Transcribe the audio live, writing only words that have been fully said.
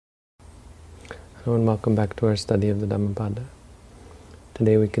Hello and welcome back to our study of the Dhammapada.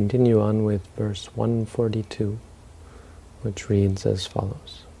 Today we continue on with verse 142, which reads as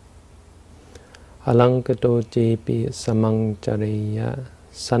follows. Alankato jepi samang chareya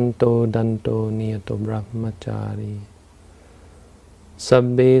santo danto niyato brahmachari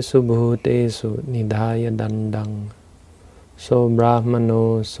sabbe subhutesu nidhaya dandang so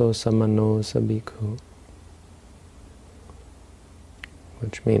brahmano so samano sabikhu,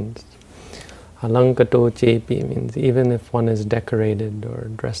 which means Alankato chepi means even if one is decorated or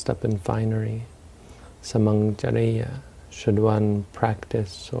dressed up in finery, samang chareya, should one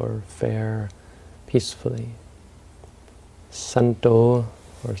practice or fare peacefully. Santo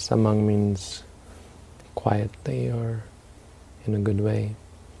or samang means quietly or in a good way.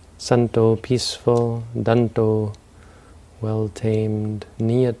 Santo, peaceful. Danto, well-tamed.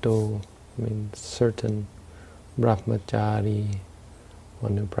 Niyato means certain. Brahmachari,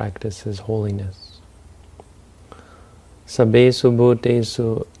 one who practices holiness. Sabbe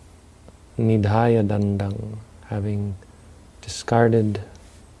subhutesu nidhaya dandang, having discarded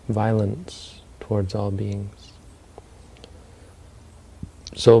violence towards all beings.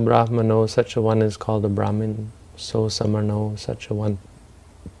 So brahmano, such a one is called a Brahmin. So samarno, such a one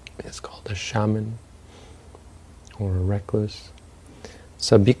is called a shaman or a recluse.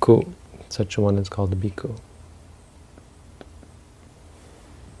 Sabikhu, such a one is called a bhikkhu.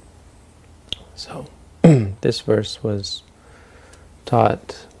 So, this verse was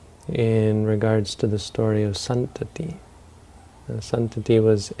taught in regards to the story of Santati. Santati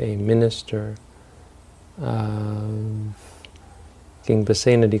was a minister of King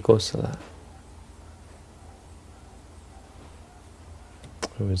Pasenadi Kosala,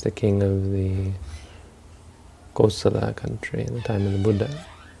 who was the king of the Kosala country in the time of the Buddha.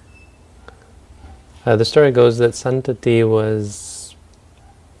 The story goes that Santati was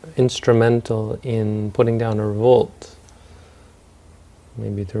instrumental in putting down a revolt,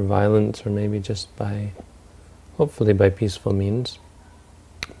 maybe through violence or maybe just by, hopefully by peaceful means.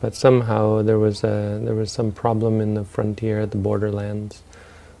 But somehow there was some problem in the frontier, the borderlands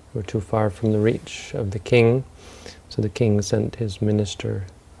were too far from the reach of the king, so the king sent his minister,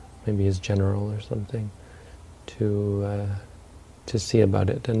 maybe his general or something, to see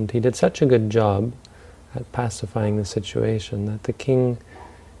about it. And he did such a good job at pacifying the situation that the king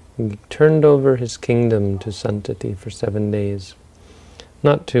turned over his kingdom to Santati for 7 days,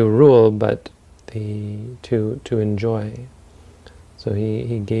 not to rule, but to enjoy. So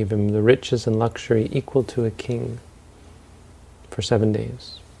he gave him the riches and luxury equal to a king for 7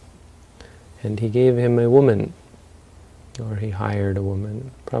 days. And he gave him a woman, or he hired a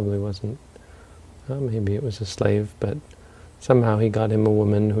woman. Probably wasn't, maybe it was a slave, but somehow he got him a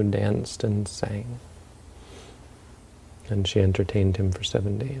woman who danced and sang. And she entertained him for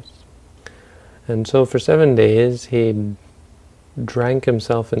 7 days. And so for 7 days he drank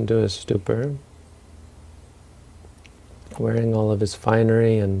himself into a stupor, wearing all of his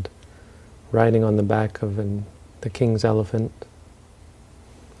finery and riding on the back of the king's elephant.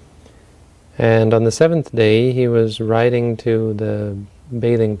 And on the 7th day he was riding to the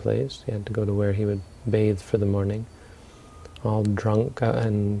bathing place. He had to go to where he would bathe for the morning, all drunk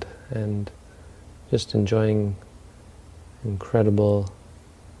and just enjoying incredible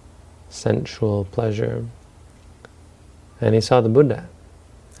sensual pleasure. And he saw the Buddha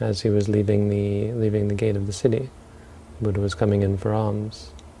as he was leaving the gate of the city. The Buddha was coming in for alms.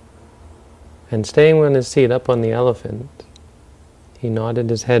 And staying on his seat up on the elephant, he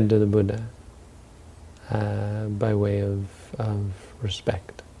nodded his head to the Buddha by way of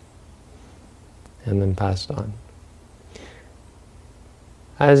respect, and then passed on.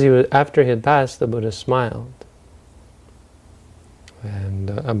 After he had passed, the Buddha smiled. And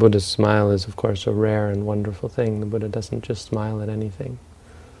a Buddha's smile is, of course, a rare and wonderful thing. The Buddha doesn't just smile at anything.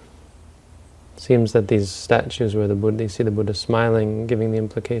 It seems that these statues where you see the Buddha smiling, giving the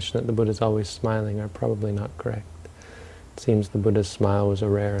implication that the Buddha is always smiling, are probably not correct. It seems the Buddha's smile was a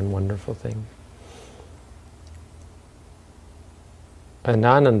rare and wonderful thing. And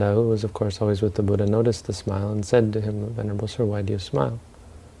Ananda, who was, of course, always with the Buddha, noticed the smile and said to him, "Venerable Sir, why do you smile?"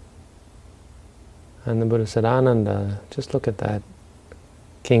 And the Buddha said, "Ananda, just look at that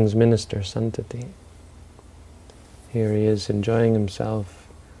king's minister, Santati. Here he is enjoying himself,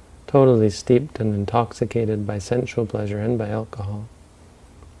 totally steeped and intoxicated by sensual pleasure and by alcohol.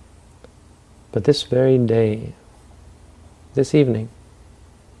 But this very day, this evening,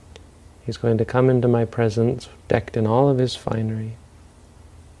 he's going to come into my presence, decked in all of his finery,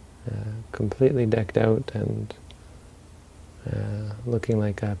 completely decked out and looking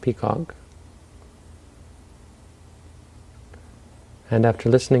like a peacock. and after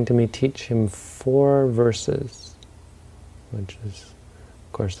listening to me teach him 4 verses, which is,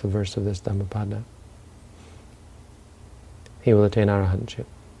 of course, the verse of this Dhammapada, he will attain arahantship.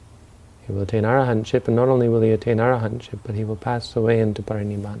 He will attain arahantship, and not only will he attain arahantship, but he will pass away into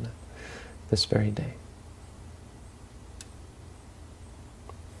parinibbana this very day.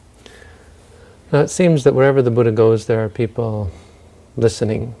 Now it seems that wherever the Buddha goes, there are people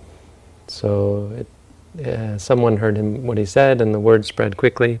listening. So someone heard him what he said, and the word spread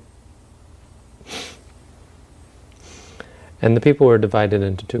quickly. And the people were divided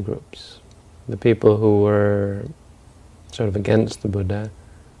into 2 groups. The people who were sort of against the Buddha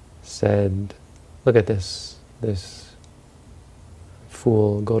said, look at this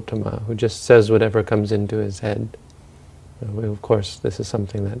fool Gotama who just says whatever comes into his head. Of course, this is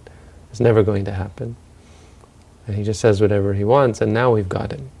something that is never going to happen. And he just says whatever he wants, and now we've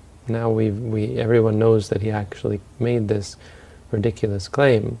got him. Now everyone knows that he actually made this ridiculous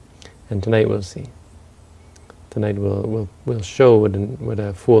claim, and tonight we'll see. Tonight we'll show what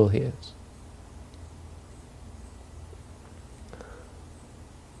a fool he is.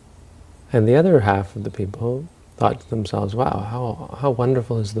 And the other half of the people thought to themselves, wow, how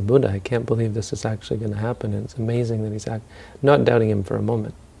wonderful is the Buddha? I can't believe this is actually going to happen. And it's amazing that he's not doubting him for a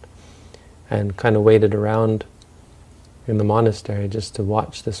moment. And kind of waited around in the monastery just to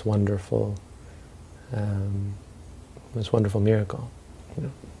watch this wonderful miracle. You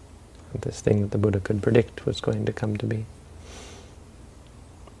know, this thing that the Buddha could predict was going to come to be.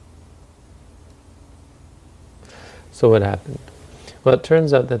 So what happened? Well, it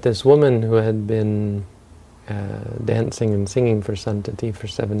turns out that this woman who had been dancing and singing for Santati for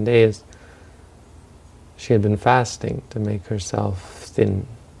 7 days, she had been fasting to make herself thin,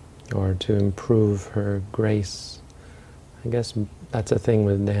 or to improve her grace. I guess that's a thing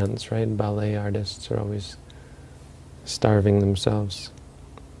with dance, right? Ballet artists are always starving themselves.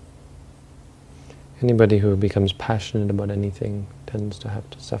 Anybody who becomes passionate about anything tends to have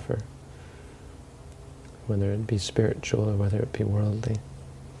to suffer, whether it be spiritual or whether it be worldly.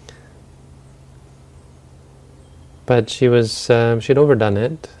 But she'd overdone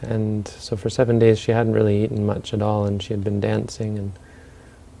it, and so for 7 days she hadn't really eaten much at all, and she had been dancing and,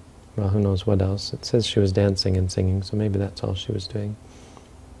 well, who knows what else. It says she was dancing and singing, so maybe that's all she was doing.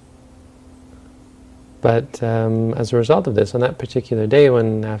 But as a result of this, on that particular day,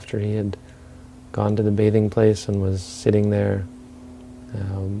 after he had gone to the bathing place and was sitting there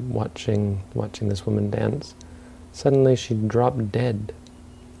watching this woman dance, suddenly she dropped dead.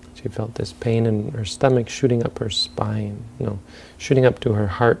 She felt this pain in her stomach shooting up her spine, shooting up to her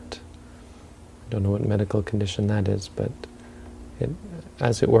heart. I don't know what medical condition that is, but it,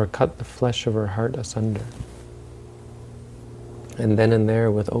 as it were, cut the flesh of her heart asunder. And then and there,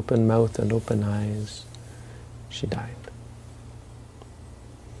 with open mouth and open eyes, she died.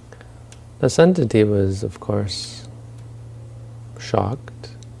 Now Santati was, of course, shocked.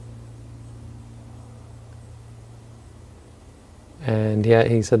 And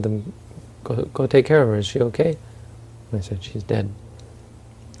he said to them, go take care of her, is she okay? And I said, she's dead.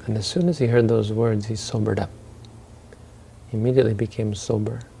 And as soon as he heard those words, he sobered up. He immediately became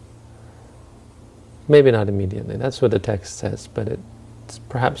sober. Maybe not immediately, that's what the text says, but it's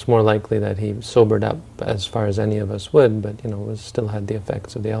perhaps more likely that he sobered up as far as any of us would, but still had the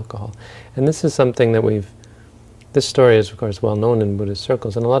effects of the alcohol. And this is something that this story is of course well known in Buddhist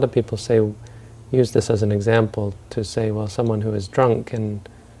circles, and a lot of people use this as an example to say, well, someone who is drunk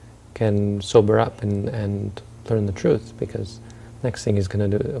can sober up and learn the truth, because next thing he's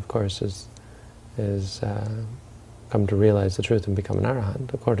going to do, of course, is come to realize the truth and become an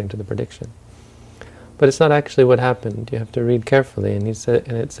arahant, according to the prediction. But it's not actually what happened. You have to read carefully, and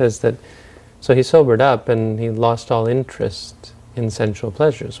it says that, so he sobered up and he lost all interest in sensual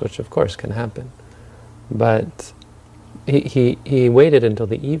pleasures, which of course can happen. But he waited until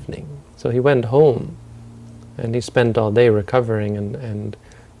the evening. So he went home, and he spent all day recovering and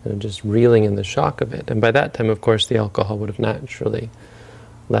just reeling in the shock of it. And by that time, of course, the alcohol would have naturally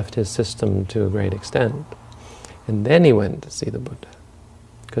left his system to a great extent. And then he went to see the Buddha,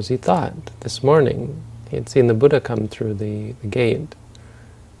 because he thought this morning he had seen the Buddha come through the gate,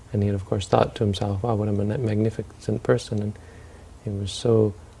 and he had, of course, thought to himself, wow, what a magnificent person. And he was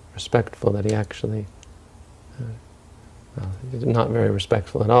so respectful that he actually... not very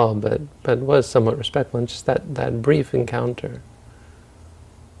respectful at all, but was somewhat respectful, and just that brief encounter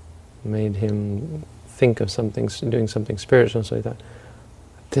made him think of doing something spiritual. So he thought,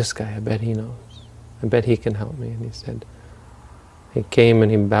 this guy, I bet he knows. I bet he can help me. And he said, he came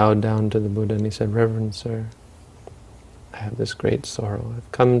and he bowed down to the Buddha and he said, Reverend Sir, I have this great sorrow.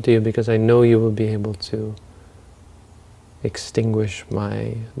 I've come to you because I know you will be able to extinguish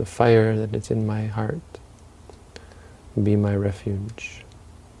the fire that is in my heart. Be my refuge.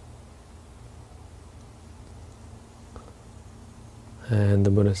 And the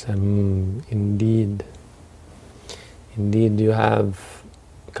Buddha said, indeed you have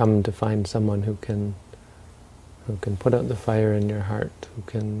come to find someone who can put out the fire in your heart, who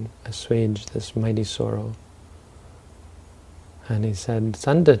can assuage this mighty sorrow. And he said,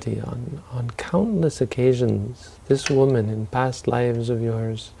 Santati, on countless occasions, this woman in past lives of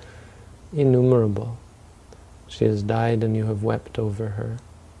yours, innumerable, she has died and you have wept over her.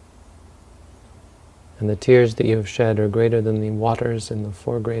 And the tears that you have shed are greater than the waters in the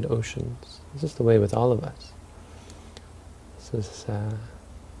 4 great oceans. This is the way with all of us. This is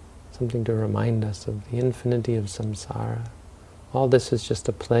something to remind us of the infinity of samsara. All this is just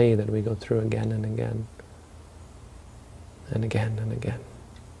a play that we go through again and again. And again and again.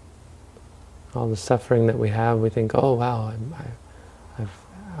 All the suffering that we have, we think, oh wow,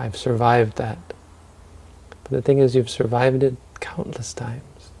 I've survived that. But the thing is, you've survived it countless times.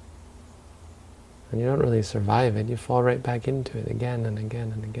 And you don't really survive it, you fall right back into it again and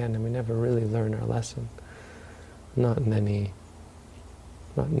again and again, and we never really learn our lesson. Not in any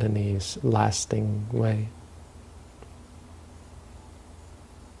lasting way.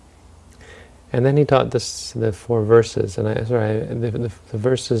 And then he taught the 4 verses, and the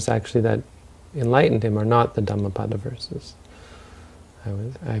verses actually that enlightened him are not the Dhammapada verses.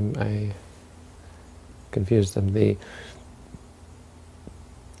 I confused them. The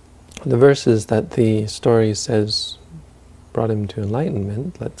verses that the story says brought him to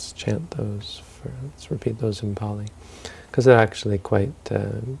enlightenment, let's chant those, let's repeat those in Pali, because they're actually quite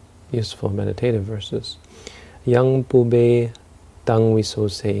useful meditative verses. Yang pube tang viso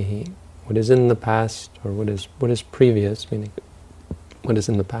sehi. What is in the past, or what is previous, meaning what is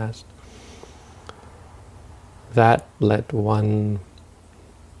in the past, that let one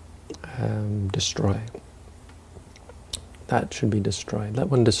destroy. That should be destroyed. Let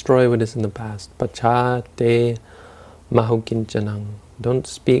one destroy what is in the past. Pachate mahukinchanang. Don't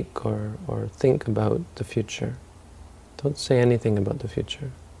speak or think about the future. Don't say anything about the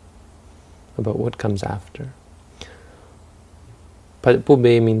future, about what comes after.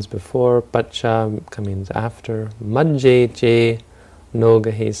 Pube means before, pacha means after. Majje che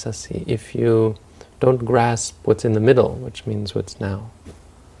nogahe sasi. If you don't grasp what's in the middle, which means what's now.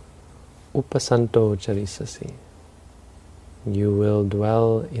 Upasanto charisasi. You will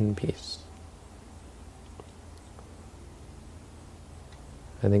dwell in peace.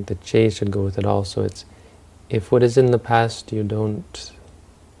 I think the che should go with it also. It's if what is in the past you don't,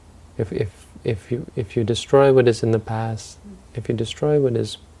 if you destroy what is in the past, if you destroy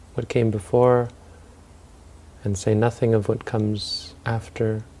what came before and say nothing of what comes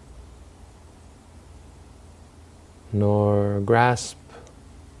after, nor grasp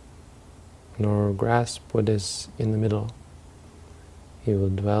what is in the middle, you will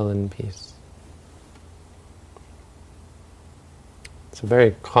dwell in peace. It's a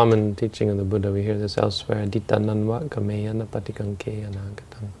very common teaching of the Buddha. We hear this elsewhere. Ditta nanva kameyana patikanke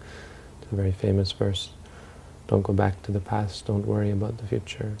anagatam. It's a very famous verse. Don't go back to the past. Don't worry about the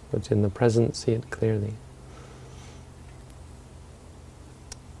future. What's in the present, see it clearly.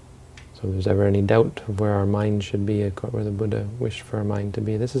 So if there's ever any doubt of where our mind should be, where the Buddha wished for our mind to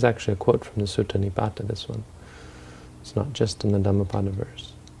be. This is actually a quote from the Sutta Nipata, this one. It's not just in the Dhammapada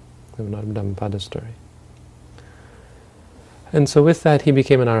verse. The Dhammapada story. And so with that he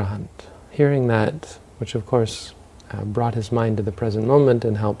became an arahant. Hearing that, which of course brought his mind to the present moment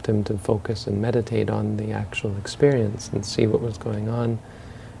and helped him to focus and meditate on the actual experience and see what was going on.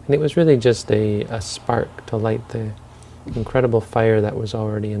 And it was really just a spark to light the incredible fire that was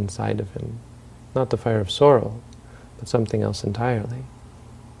already inside of him. Not the fire of sorrow, but something else entirely.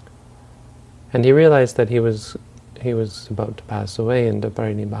 And he realized that he was about to pass away into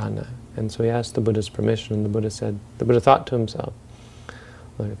parinibbana. And so he asked the Buddha's permission, and the Buddha thought to himself,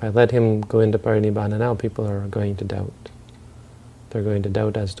 well, if I let him go into parinibbana now, people are going to doubt. They're going to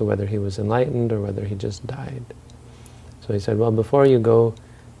doubt as to whether he was enlightened or whether he just died. So he said, well, before you go,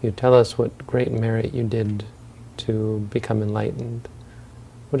 you tell us what great merit you did to become enlightened.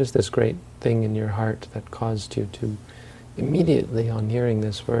 What is this great thing in your heart that caused you to immediately, on hearing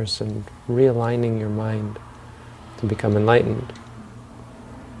this verse and realigning your mind, to become enlightened?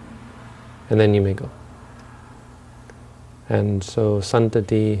 And then you may go. And so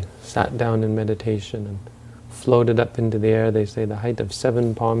Santati sat down in meditation and floated up into the air, they say the height of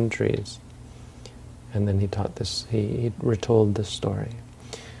 7 palm trees. And then he taught this, he retold this story.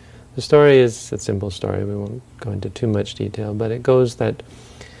 The story is a simple story, we won't go into too much detail, but it goes that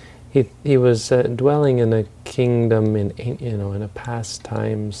he was dwelling in a kingdom in a past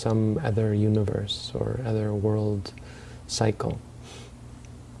time, some other universe or other world cycle,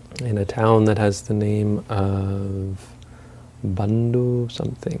 in a town that has the name of Bandhu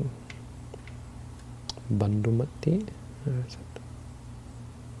something. Bandhumati? Where is it?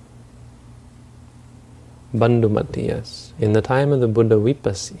 Bandhumati, yes. In the time of the Buddha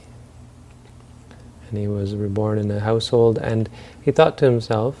Vipassi. And he was reborn in a household, and he thought to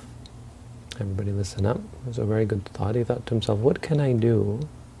himself, everybody listen up, it was a very good thought, he thought to himself, what can I do?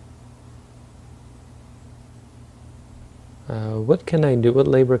 What can I do, what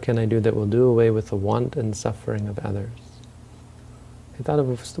labor can I do that will do away with the want and suffering of others? He thought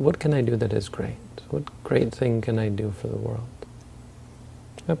of, what can I do that is great? What great thing can I do for the world?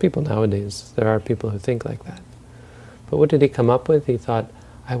 Now, people nowadays, there are people who think like that. But what did he come up with? He thought,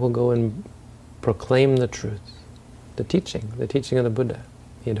 I will go and proclaim the truth, the teaching of the Buddha.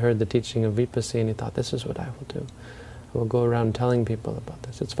 He had heard the teaching of Vipassi, and he thought, this is what I will do. I will go around telling people about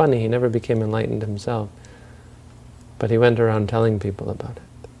this. It's funny, he never became enlightened himself, but he went around telling people about it.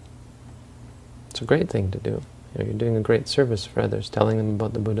 It's a great thing to do. You're doing a great service for others, telling them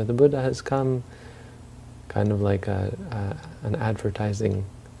about the Buddha. The Buddha has come kind of like an advertising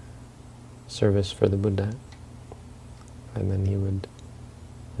service for the Buddha. And then he would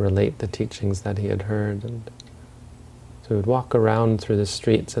relate the teachings that he had heard, and so he would walk around through the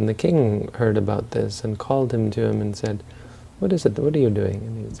streets, and the king heard about this and called him to him and said, what is it, what are you doing?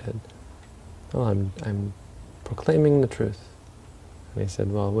 And he said, oh, I'm proclaiming the truth. And he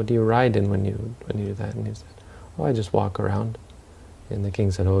said, well, what do you ride in when you do that? And he said, oh, I just walk around. And the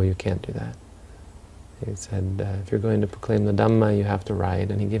king said, oh, you can't do that. He said, if you're going to proclaim the Dhamma, you have to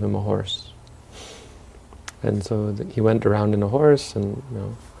ride. And he gave him a horse. And so he went around in a horse and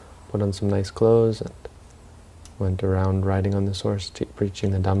put on some nice clothes and went around riding on this horse,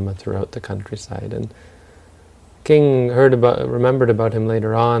 preaching the Dhamma throughout the countryside. And the king remembered about him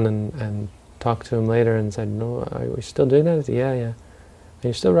later on and talked to him later and said, no, are we still doing that? He said, yeah. Are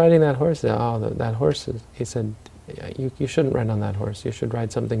you still riding that horse? Said, oh, that horse is, he said, you shouldn't ride on that horse. You should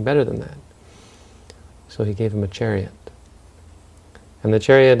ride something better than that. So he gave him a chariot. And the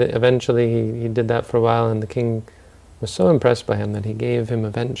chariot, eventually, he did that for a while, and the king was so impressed by him that he gave him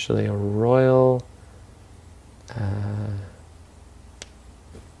eventually a royal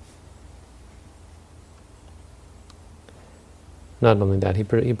not only that, he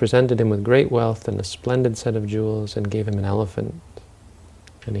presented him with great wealth and a splendid set of jewels, and gave him an elephant.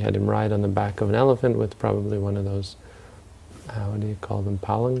 And he had him ride on the back of an elephant with probably one of those, what do you call them,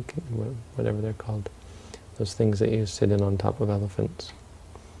 palanquin, whatever they're called. Those things that you sit in on top of elephants.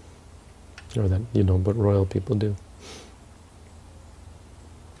 Or that, what royal people do.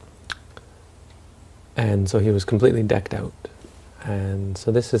 And so he was completely decked out. And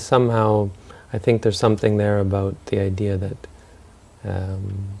so this is somehow, I think there's something there about the idea that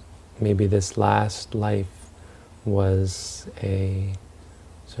maybe this last life was a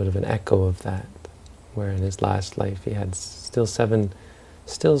sort of an echo of that, where in his last life he had still some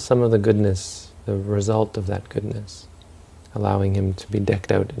of the goodness, the result of that goodness, allowing him to be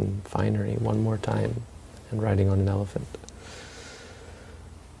decked out in finery one more time and riding on an elephant.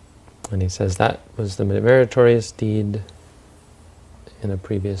 And he says that was the meritorious deed in a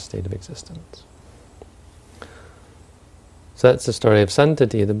previous state of existence. So that's the story of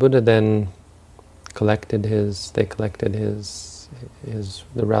Santati. The Buddha then collected the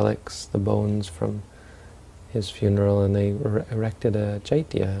relics, the bones from his funeral, and they erected a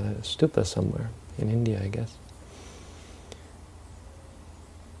chaitya, a stupa somewhere in India, I guess.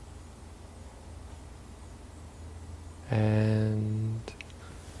 And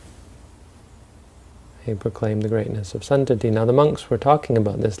he proclaimed the greatness of Santati. Now the monks were talking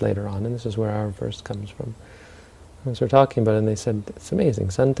about this later on, and this is where our verse comes from. As we're talking about it, and they said, it's amazing,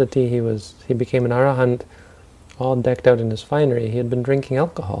 Santati, he became an arahant, all decked out in his finery. He had been drinking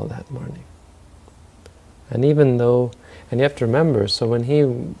alcohol that morning. And even though, and you have to remember, so when he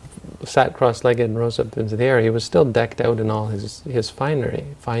sat cross-legged and rose up into the air, he was still decked out in all his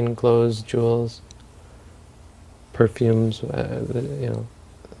finery, fine clothes, jewels, perfumes, the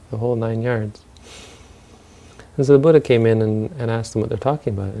whole 9 yards. And so the Buddha came in and asked them what they're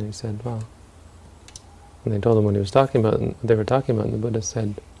talking about, and he said, well, and they told him what he was talking about, and what they were talking about, and the Buddha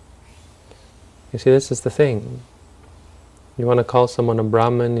said, you see, this is the thing. You want to call someone a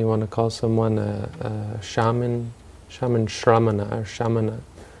Brahmin, you want to call someone a shaman shramana, or shamana,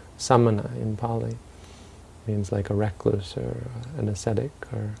 samana in Pali. It means like a recluse, or an ascetic,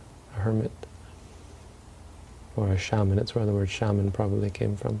 or a hermit, or a shaman. It's where the word shaman probably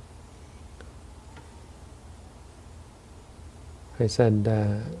came from. I said,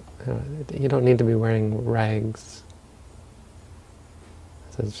 you don't need to be wearing rags.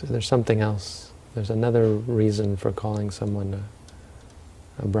 There's something else. There's another reason for calling someone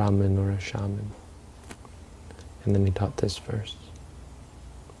a Brahmin or a shaman. And then he taught this verse.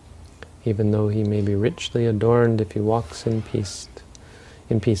 Even though he may be richly adorned, if he walks in peace,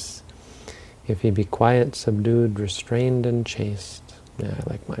 if he be quiet, subdued, restrained, and chaste. Yeah, I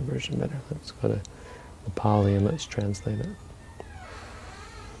like my version better. Let's go to the Pali and let's translate it.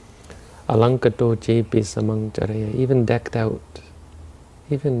 Alankato chepi samangcharaya, even decked out,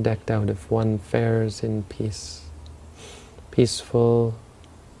 if one fares in peace, peaceful,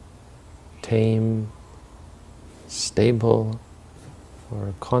 tame, stable,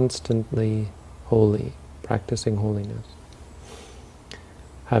 or constantly holy, practicing holiness.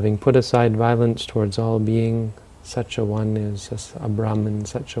 Having put aside violence towards all being, such a one is a Brahmin,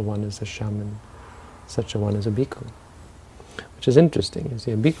 such a one is a shaman, such a one is a bhikkhu. Which is interesting. You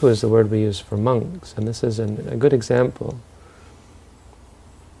see, a bhikkhu is the word we use for monks, and this is a good example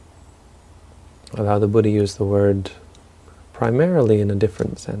of how the Buddha used the word primarily in a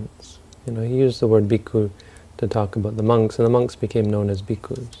different sense. He used the word bhikkhu to talk about the monks, and the monks became known as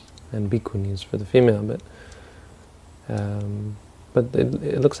bhikkhus, and bhikkhunis for the female, but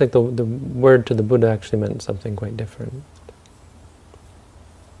it looks like the word to the Buddha actually meant something quite different.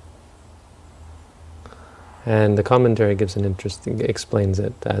 And the commentary gives explains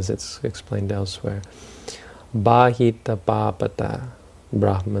it as it's explained elsewhere. Bahita papata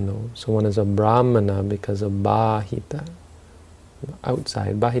brahmano. So one is a brahmana because of bahita,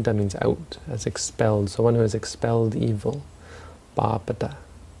 outside. Bahita means out, as expelled. So one who has expelled evil. Papata.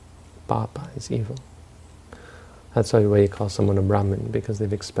 Papa is evil. That's why you call someone a Brahmin, because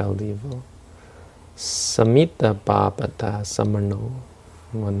they've expelled evil. Samita papata samarno.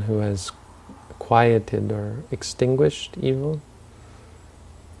 One who has quieted or extinguished evil.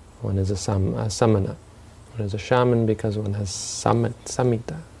 One is a samana. One is a shaman because one has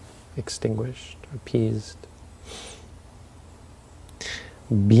samita, extinguished, appeased.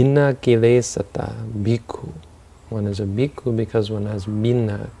 Bina kilesata, bhikkhu. One is a bhikkhu because one has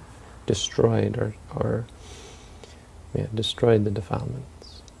bina, destroyed or destroyed the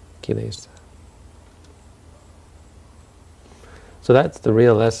defilements, kilesa. So that's the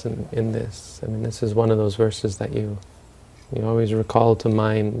real lesson in this. I mean, this is one of those verses that you always recall to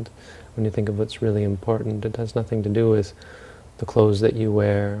mind when you think of what's really important. It has nothing to do with the clothes that you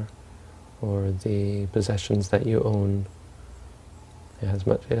wear or the possessions that you own. It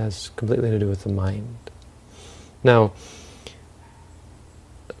has completely to do with the mind. Now,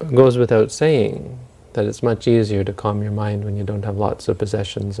 it goes without saying that it's much easier to calm your mind when you don't have lots of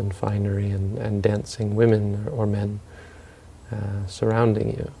possessions and finery and dancing women or men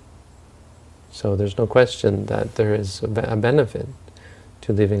surrounding you. So there's no question that there is a benefit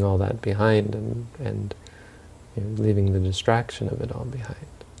to leaving all that behind and leaving the distraction of it all behind.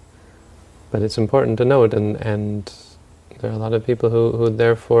 But it's important to note, and there are a lot of people who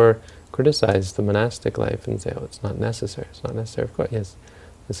therefore criticize the monastic life and say, oh, it's not necessary. It's not necessary. Of course, yes,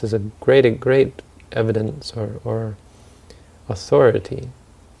 this is a great evidence or authority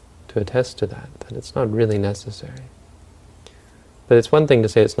to attest to that it's not really necessary. But it's one thing to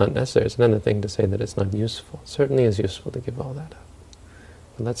say it's not necessary, it's another thing to say that it's not useful. It certainly is useful to give all that up.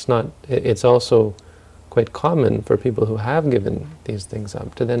 But let's not, it's also quite common for people who have given these things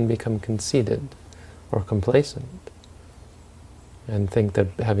up to then become conceited or complacent and think that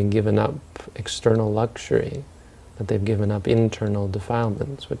having given up external luxury, that they've given up internal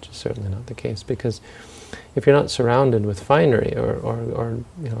defilements, which is certainly not the case. Because if you're not surrounded with finery or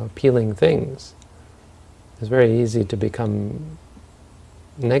appealing things, it's very easy to become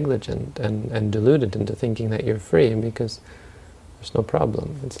negligent and deluded into thinking that you're free, because there's no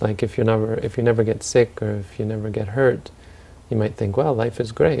problem. It's like if you never get sick or if you never get hurt, you might think, well, life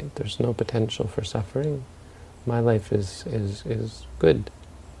is great. There's no potential for suffering. My life is good.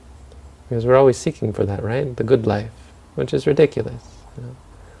 Because we're always seeking for that, right? The good life, which is ridiculous.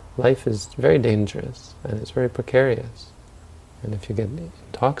 Life is very dangerous and it's very precarious. And if you get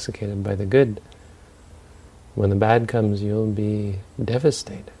intoxicated by the good, when the bad comes, you'll be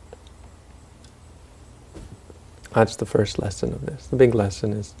devastated. That's the first lesson of this. The big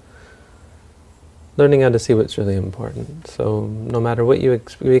lesson is learning how to see what's really important. So no matter what you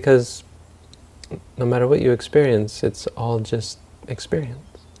experience, it's all just experience.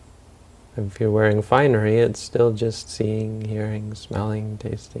 If you're wearing finery, it's still just seeing, hearing, smelling,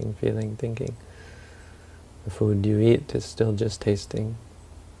 tasting, feeling, thinking. The food you eat is still just tasting.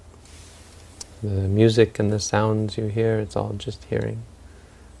 The music and the sounds you hear, it's all just hearing.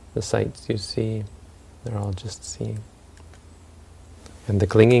 The sights you see, they're all just seeing. And the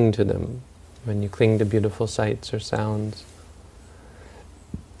clinging to them, when you cling to beautiful sights or sounds,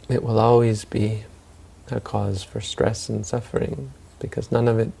 it will always be a cause for stress and suffering, because none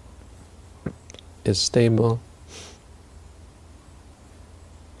of it is stable.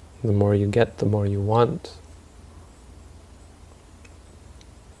 The more you get, the more you want,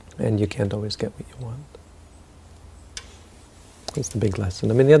 and you can't always get what you want. That's the big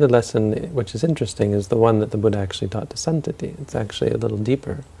lesson. I mean, the other lesson, which is interesting, is the one that the Buddha actually taught to Santati. It's actually a little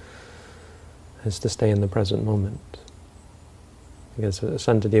deeper, is to stay in the present moment. Because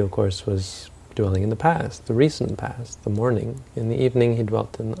Santati, of course, was dwelling in the past, the recent past, the morning. In the evening, he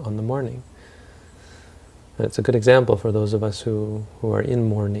dwelt on the morning. And it's a good example for those of us who are in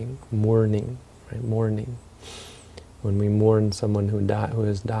mourning, right? Mourning. When we mourn someone who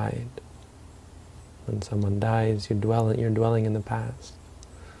has died. When someone dies, you're dwelling in the past.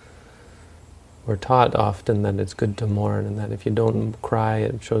 We're taught often that it's good to mourn, and that if you don't cry,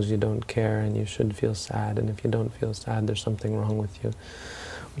 it shows you don't care, and you should feel sad, and if you don't feel sad, there's something wrong with you.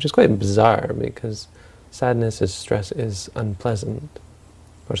 Which is quite bizarre, because sadness is unpleasant.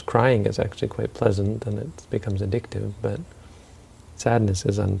 Of course, crying is actually quite pleasant, and it becomes addictive, but sadness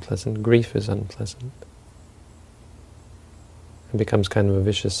is unpleasant, grief is unpleasant. It becomes kind of a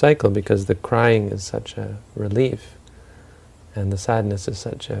vicious cycle, because the crying is such a relief, and the sadness is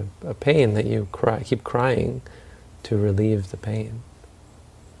such a pain that you keep crying to relieve the pain.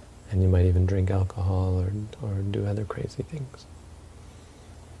 And you might even drink alcohol or do other crazy things.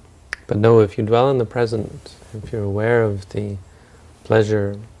 But no, if you dwell in the present, if you're aware of the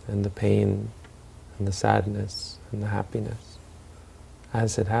pleasure and the pain and the sadness and the happiness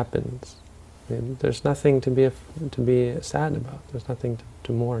as it happens, there's nothing to be sad about. There's nothing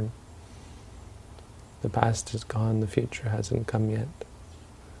to mourn. The past is gone, the future hasn't come yet.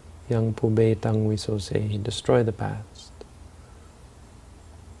 Yang pube tang visosehi, destroy the past.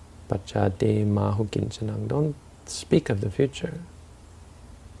 Pachate mahu kinchanang, don't speak of the future.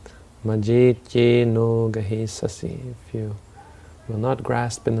 Majitye no gahe sasi, if you will not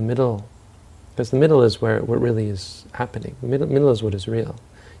grasp in the middle, because the middle is where what really is happening. The middle is what is real.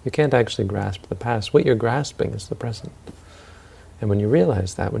 You can't actually grasp the past. What you're grasping is the present. And when you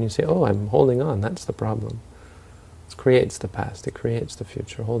realize that, when you say, oh, I'm holding on, that's the problem. It creates the past, it creates the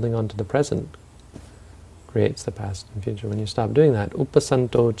future. Holding on to the present creates the past and future. When you stop doing that,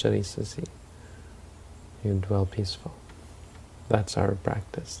 upasanto charisasi, you dwell peaceful. That's our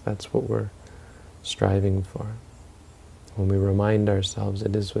practice. That's what we're striving for. When we remind ourselves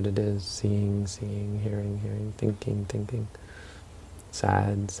it is what it is, seeing, hearing, thinking,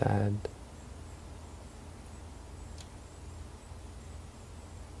 sad,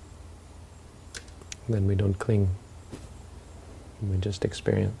 then we don't cling. We just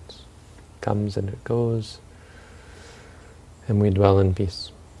experience. It comes and it goes, and we dwell in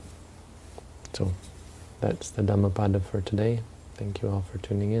peace. So that's the Dhammapada for today. Thank you all for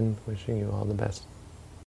tuning in. Wishing you all the best.